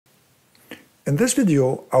In this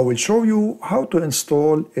video, I will show you how to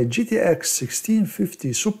install a GTX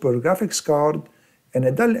 1650 Super graphics card in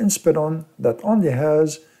a Dell Inspiron that only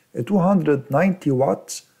has a 290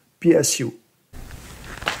 watts PSU.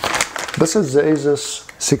 This is the Asus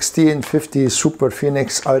 1650 Super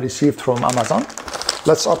Phoenix I received from Amazon.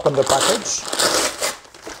 Let's open the package.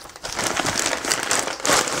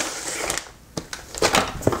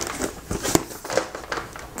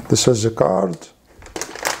 This is the card.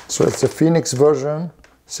 So it's a Phoenix version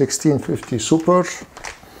 1650 Super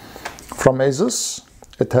from Asus.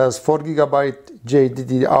 It has 4GB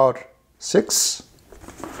GDDR6.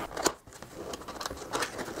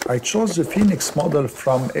 I chose the Phoenix model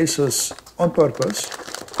from Asus on purpose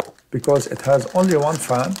because it has only one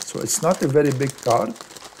fan, so it's not a very big card.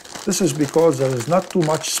 This is because there is not too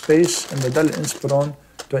much space in the Dell Inspiron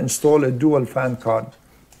to install a dual fan card.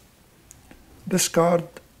 This card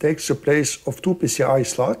takes the place of two PCI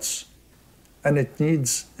slots, and it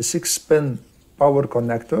needs a 6-pin power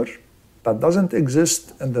connector that doesn't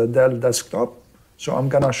exist in the Dell desktop. So I'm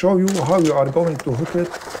gonna show you how you are going to hook it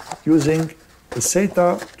using the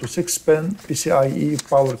Sata to 6-pin PCIe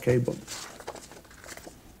power cable.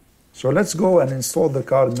 So let's go and install the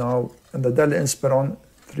card now in the Dell Inspiron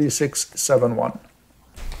 3671.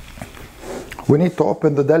 We need to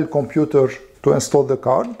open the Dell computer to install the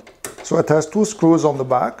card. So it has two screws on the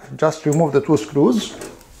back. Just remove the two screws.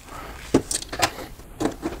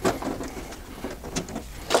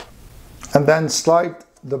 And then slide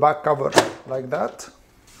the back cover like that,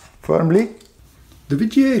 firmly. The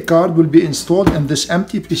VGA card will be installed in this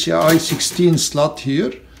empty PCI 16 slot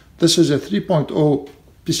here. This is a 3.0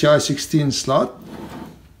 PCI 16 slot.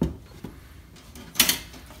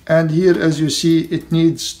 And here, as you see, it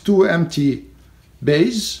needs two empty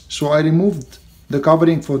bays. So I removed the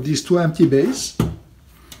covering for these two empty bays.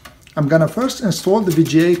 I'm gonna first install the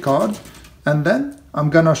VGA card, and then I'm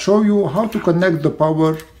gonna show you how to connect the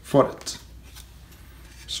power for it.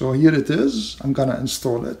 So here it is. I'm gonna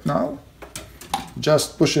install it now.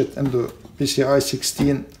 Just push it in the PCI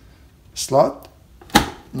 16 slot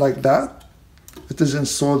like that. It is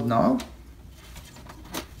installed now.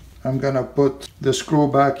 I'm gonna put the screw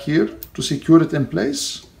back here to secure it in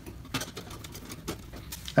place.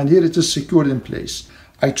 And here it is secured in place.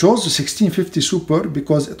 I chose the 1650 Super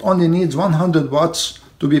because it only needs 100 watts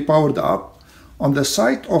to be powered up. On the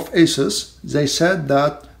site of Asus, they said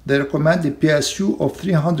that they recommend a PSU of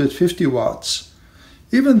 350 watts.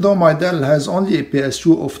 Even though my Dell has only a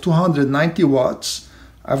PSU of 290 watts,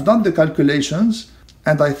 I've done the calculations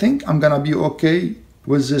and I think I'm gonna be okay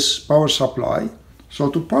with this power supply. So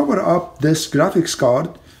to power up this graphics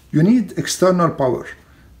card, you need external power.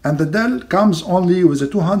 And the Dell comes only with a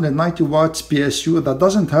 290 watts PSU that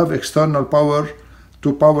doesn't have external power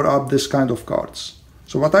to power up this kind of cards.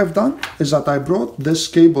 So what I've done is that I brought this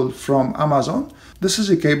cable from Amazon. This is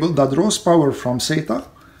a cable that draws power from Sata,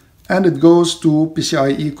 and it goes to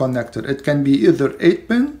PCIe connector. It can be either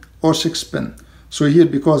 8-pin or 6-pin. So here,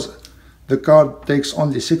 because the card takes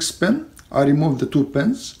only 6-pin, I remove the 2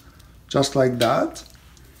 pins, just like that.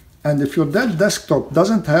 And if your Dell desktop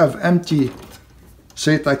doesn't have empty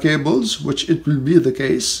Sata cables, which it will be the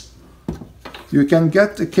case, you can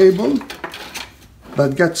get a cable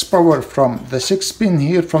that gets power from the 6-pin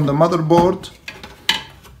here from the motherboard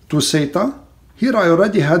to Sata. Here I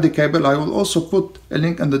already had the cable. I will also put a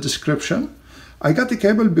link in the description. I got the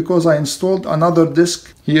cable because I installed another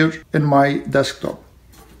disk here in my desktop.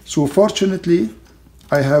 So fortunately,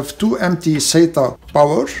 I have two empty Sata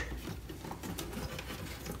power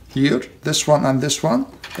here, this one and this one,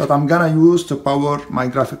 that I'm gonna use to power my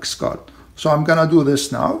graphics card. So I'm gonna do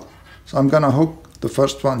this now. So I'm gonna hook the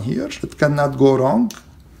first one here. It cannot go wrong.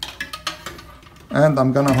 And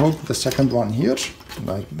I'm gonna hook the second one here,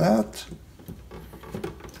 like that.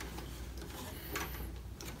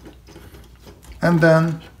 And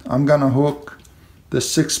then I'm gonna hook the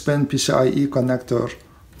 6-pin PCIe connector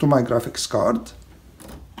to my graphics card.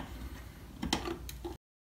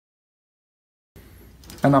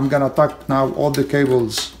 And I'm gonna tuck now all the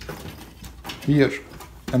cables here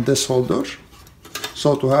in this holder,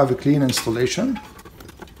 so to have a clean installation.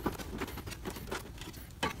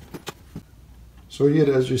 So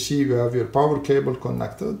here, as you see, you have your power cable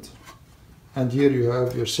connected, and here you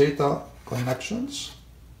have your Sata connections,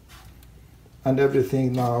 and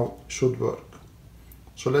everything now should work.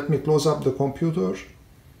 So let me close up the computer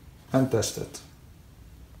and test it.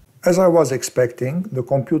 As I was expecting, the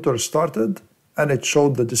computer started and it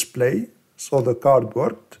showed the display, so the card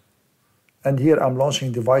worked. And here I'm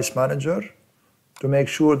launching Device Manager to make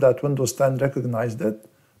sure that Windows 10 recognized it.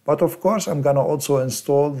 But of course, I'm gonna also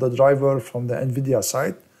install the driver from the Nvidia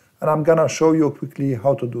site, and I'm gonna show you quickly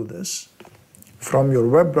how to do this. From your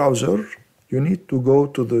web browser, you need to go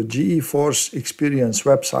to the GeForce Experience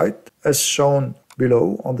website as shown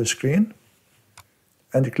below on the screen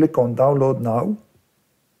and click on Download Now.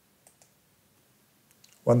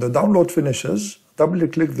 When the download finishes,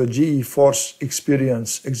 double-click the GeForce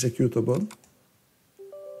Experience executable.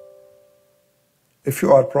 If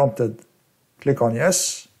you are prompted, click on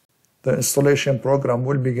Yes. The installation program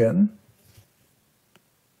will begin.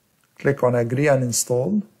 Click on Agree and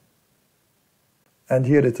Install. And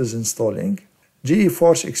here it is installing.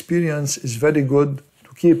 GeForce Experience is very good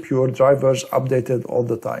to keep your drivers updated all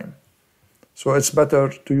the time. So it's better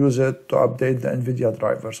to use it to update the Nvidia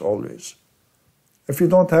drivers always. If you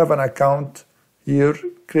don't have an account here,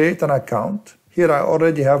 create an account. Here I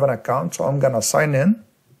already have an account, so I'm gonna sign in.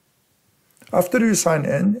 After you sign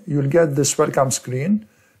in, you'll get this welcome screen.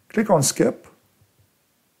 Click on Skip.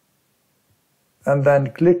 And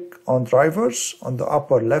then click on Drivers on the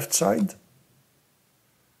upper left side.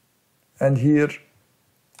 And here,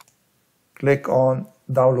 click on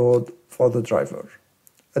Download for the driver.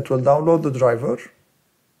 It will download the driver.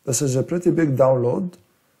 This is a pretty big download.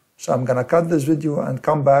 So I'm gonna cut this video and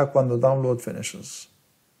come back when the download finishes.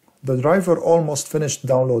 The driver almost finished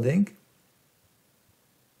downloading.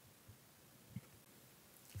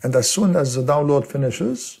 And as soon as the download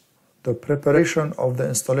finishes, the preparation of the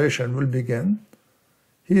installation will begin.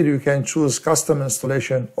 Here you can choose custom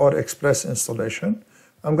installation or express installation.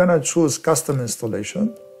 I'm gonna choose custom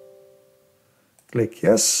installation. Click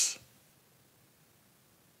Yes.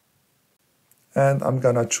 And I'm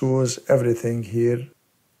gonna choose everything here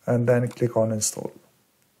and then click on Install.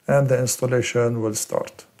 And the installation will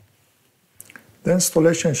start. The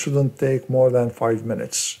installation shouldn't take more than 5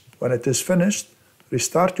 minutes. When it is finished,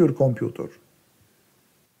 restart your computer.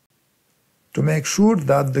 To make sure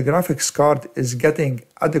that the graphics card is getting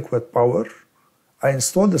adequate power, I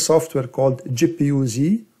installed a software called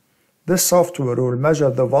GPU-Z. This software will measure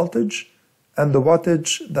the voltage and the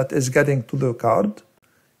wattage that is getting to the card.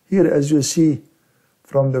 Here, as you see,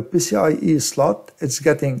 from the PCIe slot, it's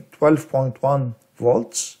getting 12.1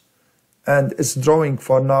 volts and it's drawing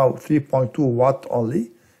for now 3.2 watt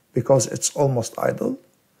only because it's almost idle.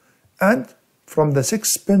 And from the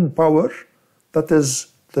 6-pin power, that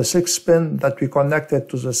is the 6-pin that we connected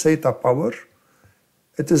to the Sata power,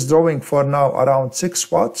 it is drawing for now around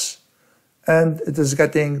 6 watts and it is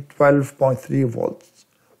getting 12.3 volts,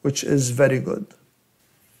 which is very good.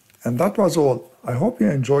 And that was all. I hope you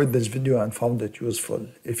enjoyed this video and found it useful.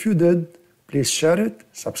 If you did, please share it,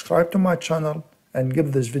 subscribe to my channel, and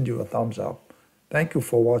give this video a thumbs up. Thank you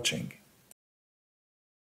for watching.